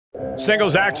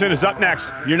Singles action is up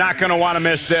next. You're not going to want to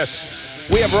miss this.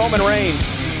 We have Roman Reigns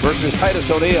versus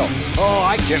Titus O'Neil. Oh,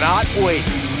 I cannot wait.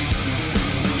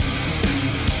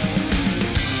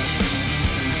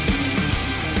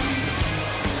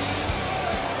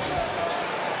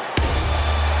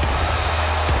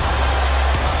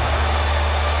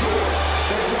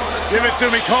 Give it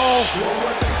to me, Cole.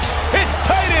 It's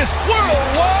Titus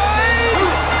Worldwide!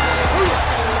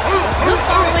 The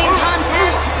following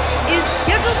contest is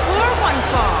scheduled for one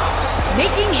fall.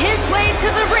 Making his way to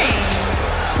the ring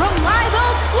from Live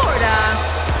Oak, Florida,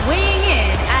 weighing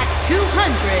in at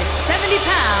 270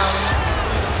 pounds,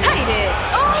 Titus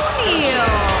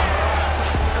O'Neil.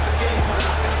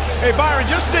 Hey, Byron,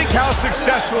 just think how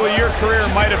successful your career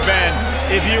might have been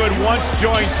if you had once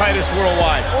joined Titus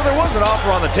Worldwide. Well, there was an offer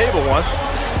on the table once.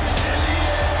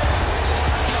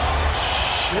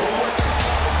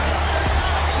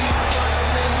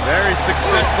 Very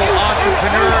successful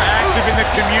entrepreneur, active in the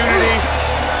community.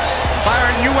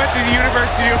 Byron, you went to the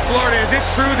University of Florida. Is it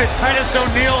true that Titus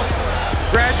O'Neil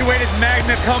graduated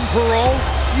magna cum parole?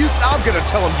 I'm gonna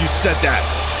tell him you said that.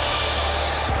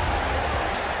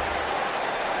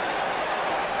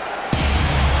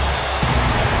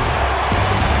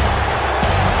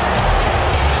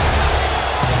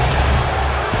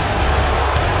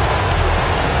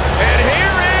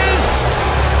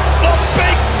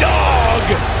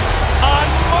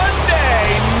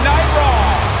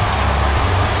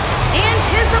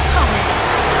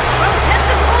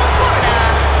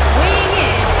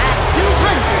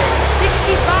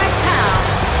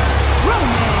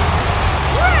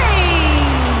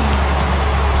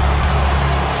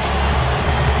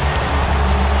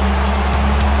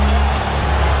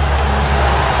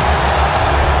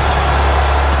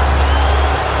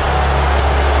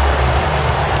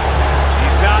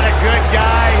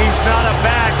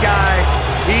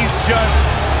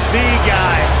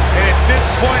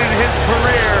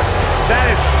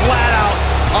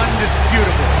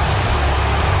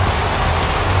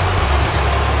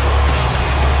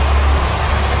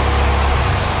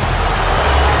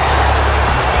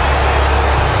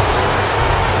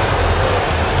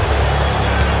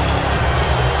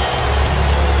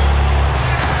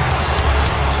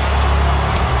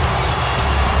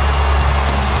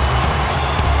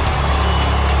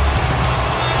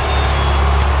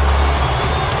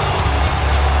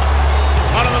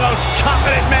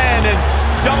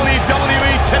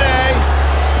 WWE today.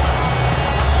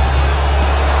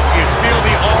 You feel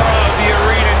the aura of the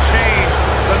arena change.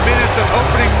 The minute the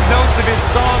opening notes of his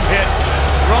song hit,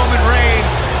 Roman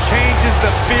Reigns changes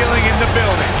the feeling in the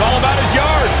building. It's all about his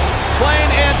yard. Plain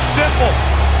and simple.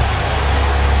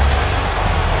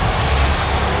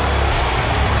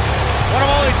 One of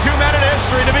only 2 men in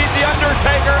history to beat The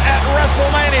Undertaker at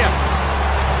WrestleMania.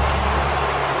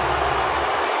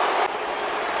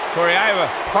 Corey, I have a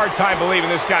hard time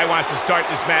believing this guy wants to start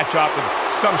this match off with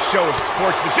some show of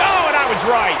sportsmanship. Oh, and I was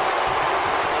right.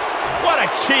 What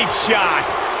a cheap shot.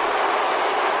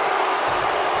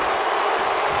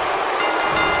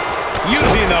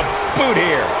 Using the boot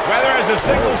here. Whether as a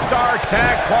single-star,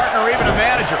 tag partner, or even a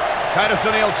manager, Titus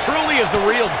O'Neil truly is the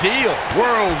real deal.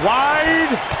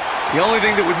 Worldwide. The only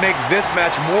thing that would make this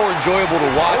match more enjoyable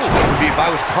to watch would be if I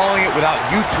was calling it without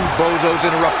you two bozos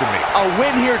interrupting me. A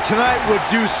win here tonight would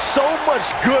do so much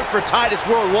good for Titus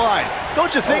Worldwide.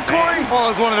 Don't you think, Corey? Well,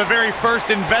 as one of the very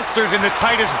first investors in the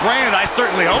Titus brand, I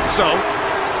certainly hope so.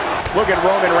 Look at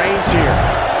Roman Reigns here.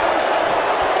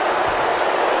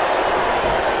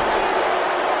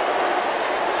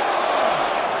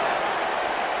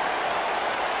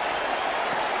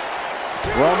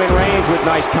 Roman Reigns with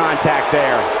nice contact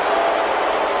there.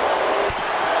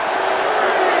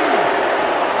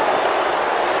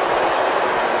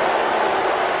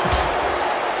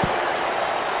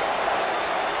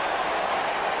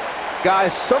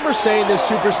 Guys, some are saying this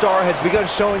superstar has begun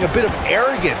showing a bit of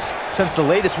arrogance since the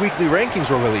latest weekly rankings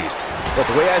were released. But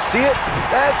the way I see it,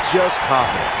 that's just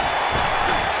confidence.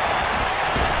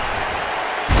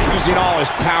 Using all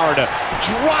his power to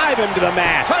drive him to the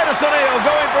mat. Titus O'Neil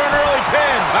going for an early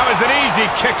pin. That was an easy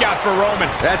kick out for Roman.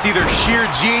 That's either sheer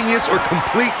genius or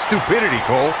complete stupidity,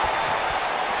 Cole.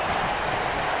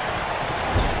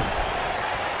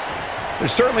 There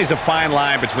certainly is a fine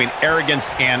line between arrogance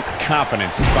and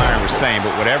confidence, as Byron was saying, but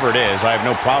whatever it is, I have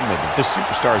no problem with it. This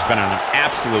superstar has been on an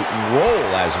absolute roll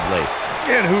as of late.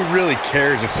 And who really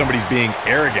cares if somebody's being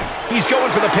arrogant? He's going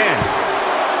for the pin.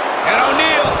 And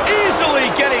O'Neil easily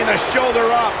getting the shoulder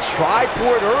up. Tried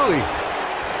for it early.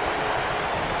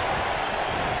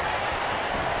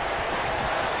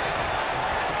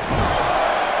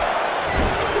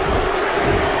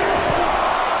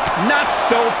 Not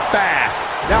so fast.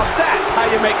 Now that's how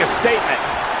you make a statement.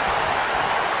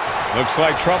 Looks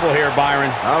like trouble here,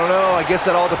 Byron. I don't know. I guess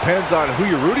that all depends on who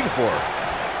you're rooting for.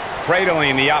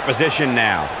 Cradling the opposition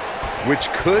now.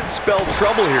 Which could spell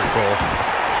trouble here, Cole.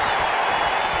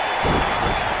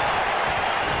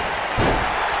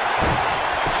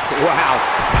 Wow.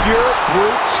 Pure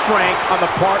brute strength on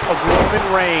the part of Roman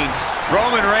Reigns.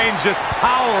 Roman Reigns just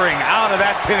powering out of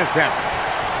that pin attempt.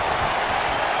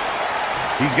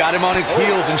 He's got him on his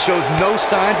heels and shows no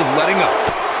signs of letting up.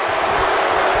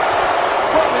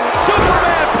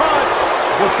 Superman punch!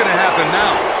 What's going to happen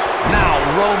now? Now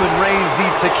Roman Reigns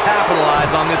needs to capitalize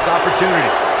on this opportunity.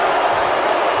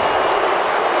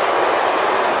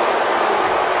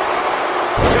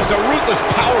 Just a ruthless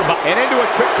power bomb. And into a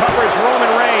quick cover is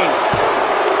Roman Reigns.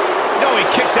 No, he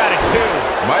kicks out at two.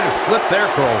 Might have slipped there,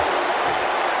 Cole.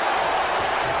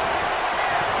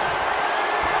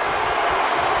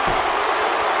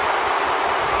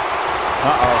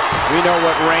 Uh-oh. We know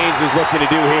what Reigns is looking to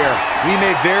do here. We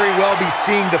may very well be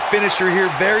seeing the finisher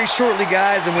here very shortly,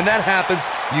 guys, and when that happens,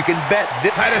 you can bet this.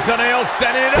 Titus O'Neil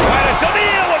sending it up. Titus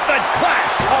O'Neil with the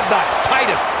clash of the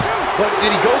Titus. But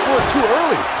did he go for it too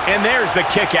early? And there's the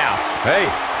kick out. Hey,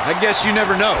 I guess you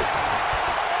never know.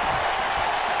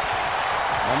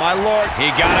 Oh, my Lord.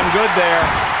 He got him good there.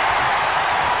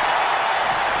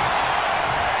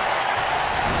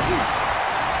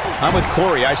 I'm with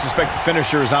Corey. I suspect the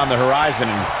finisher is on the horizon,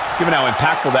 and given how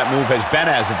impactful that move has been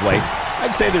as of late,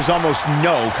 I'd say there's almost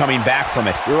no coming back from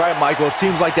it. You're right, Michael. It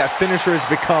seems like that finisher has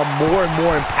become more and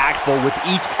more impactful with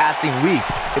each passing week,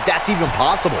 if that's even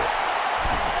possible.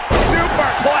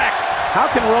 Superplex! How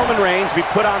can Roman Reigns be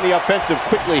put on the offensive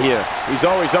quickly here? He's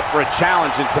always up for a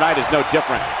challenge, and tonight is no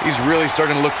different. He's really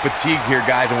starting to look fatigued here,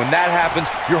 guys, and when that happens,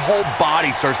 your whole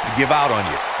body starts to give out on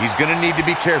you. He's going to need to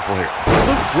be careful here. He's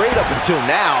looked great up until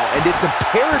now, and it's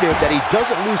imperative that he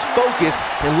doesn't lose focus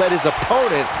and let his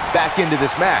opponent back into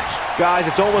this match. Guys,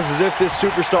 it's almost as if this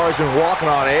superstar has been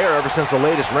walking on air ever since the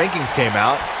latest rankings came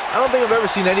out. I don't think I've ever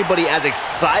seen anybody as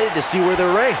excited to see where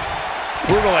they're ranked.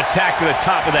 Brutal attack to the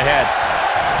top of the head.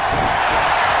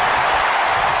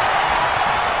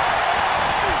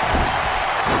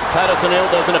 Titus O'Neil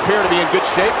doesn't appear to be in good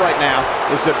shape right now.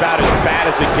 This is about as bad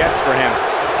as it gets for him.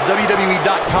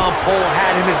 WWE.com poll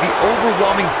had him as the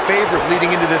overwhelming favorite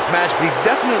leading into this match, but he's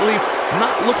definitely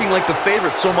not looking like the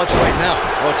favorite so much right now.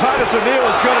 Well, Titus O'Neil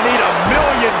is going to need $1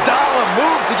 million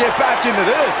move to get back into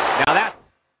this. Now that...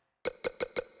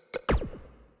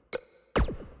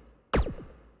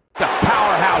 It's a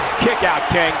powerhouse kick out,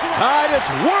 King. Titus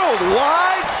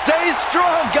worldwide stays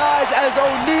strong, guys, as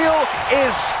O'Neil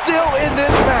is still in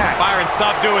this match. Byron,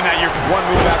 stop doing that. You're one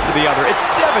move after the other. It's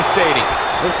devastating.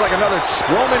 Looks like another...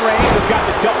 Roman Reigns has got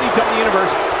the WWE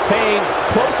Universe paying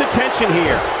close attention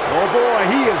here. Oh, boy,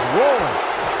 he is rolling.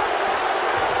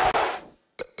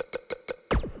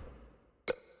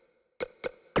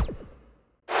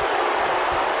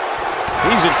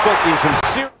 He's inflicting some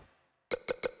serious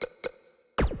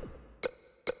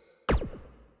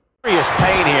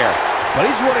pain here. But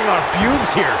he's running on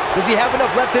fumes here. Does he have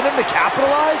enough left in him to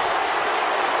capitalize?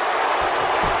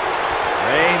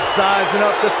 Reigns sizing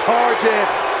up the target.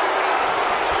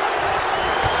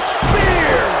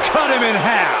 Spear! Cut him in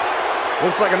half.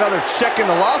 Looks like another check in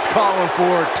the loss column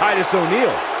for Titus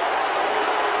O'Neil.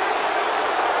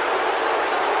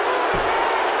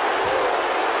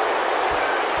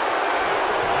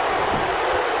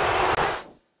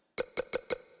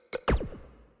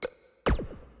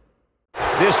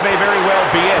 This may very well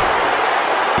be it.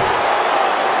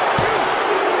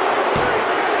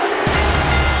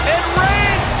 And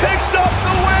Reigns picks up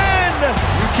the win!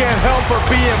 You can't help but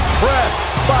be impressed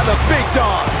by the big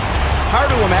dog. Hard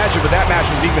to imagine, but that match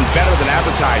was even better than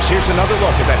advertised. Here's another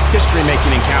look at that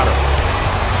history-making encounter.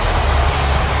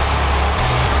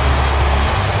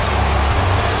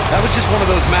 That was just one of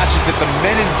those matches that the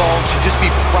men involved should just be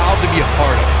proud to be a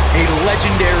part of. A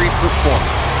legendary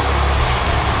performance.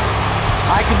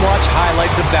 I can watch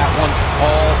highlights of that one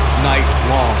all night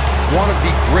long. One of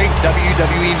the great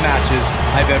WWE matches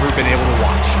I've ever been able to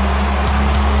watch.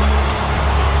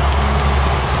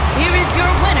 Here is your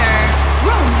winner,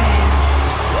 Roman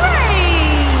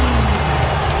Reigns.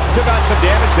 Took on some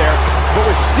damage there, but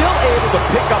was still able to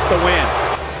pick up the win.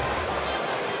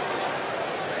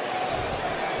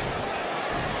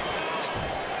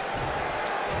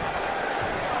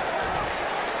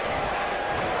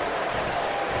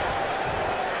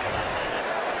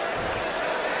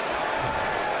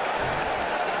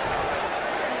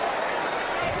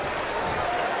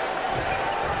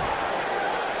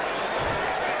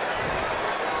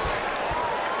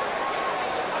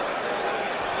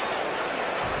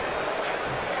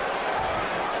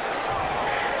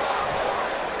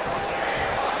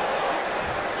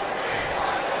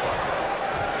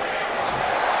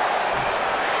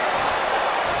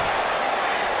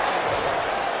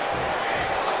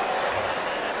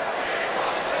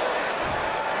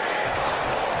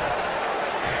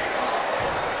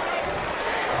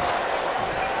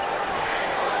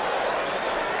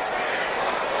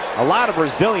 A lot of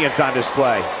resilience on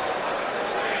display.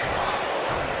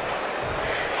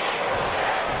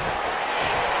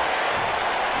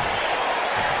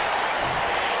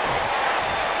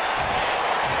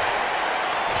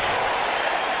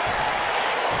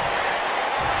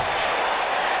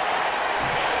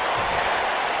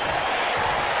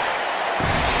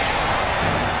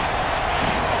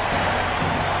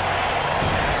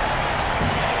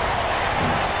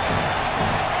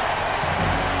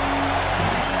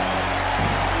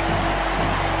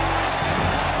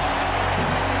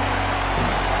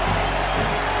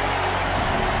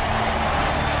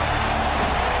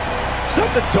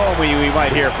 Something told me we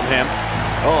might hear from him.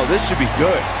 Oh, this should be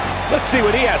good. Let's see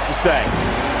what he has to say.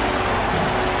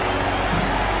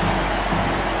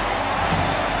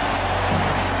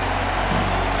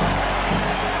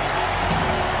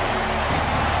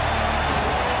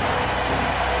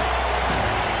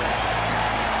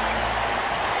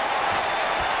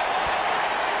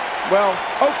 Well,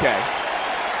 okay.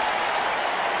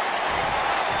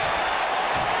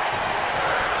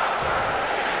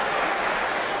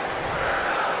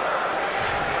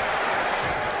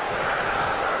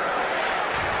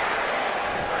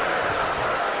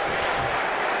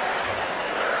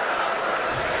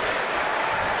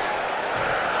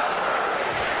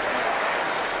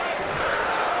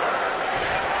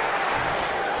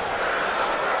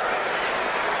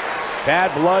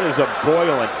 Bad blood is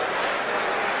a-boiling.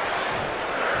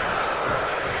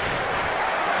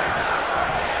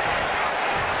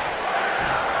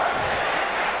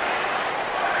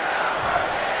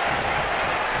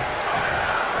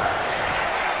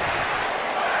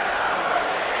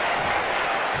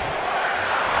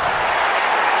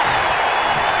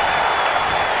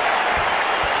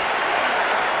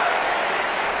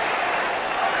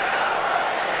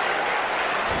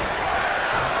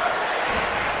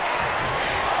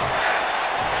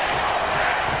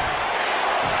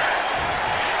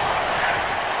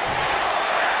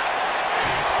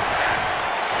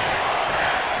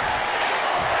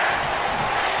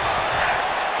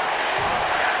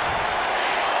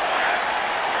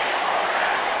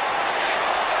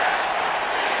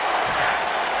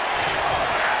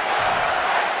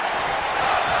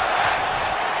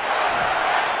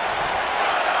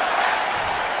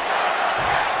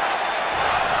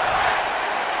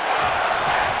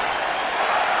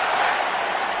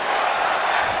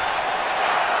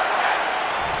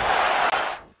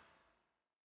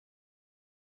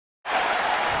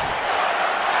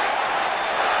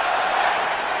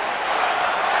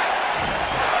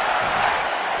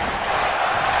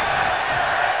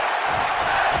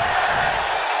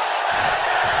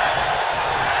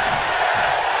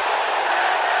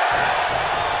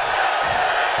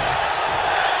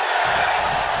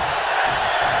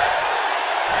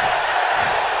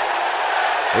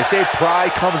 They say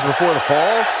pride comes before the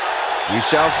fall. We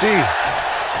shall see. They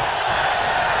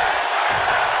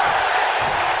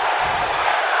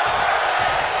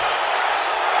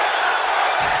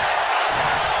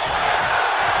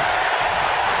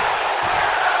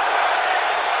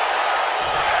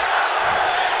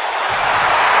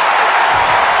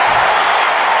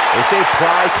say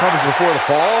pride comes before the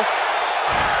fall.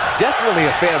 Definitely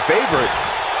a fan favorite.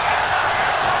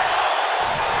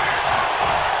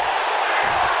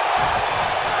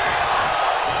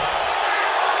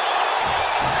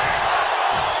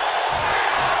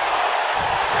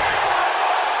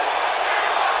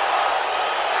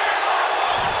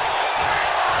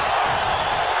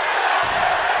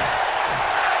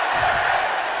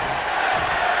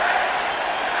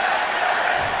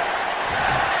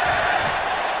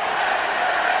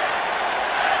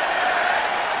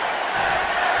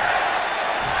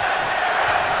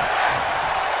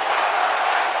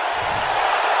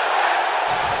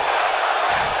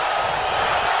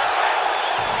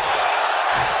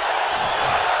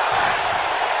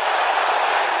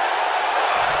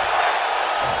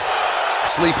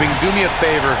 Sleeping, do me a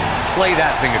favor, play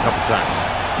that thing a couple times.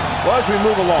 Well, as we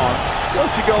move along, don't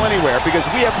you go anywhere because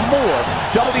we have more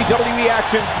WWE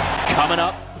action coming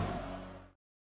up.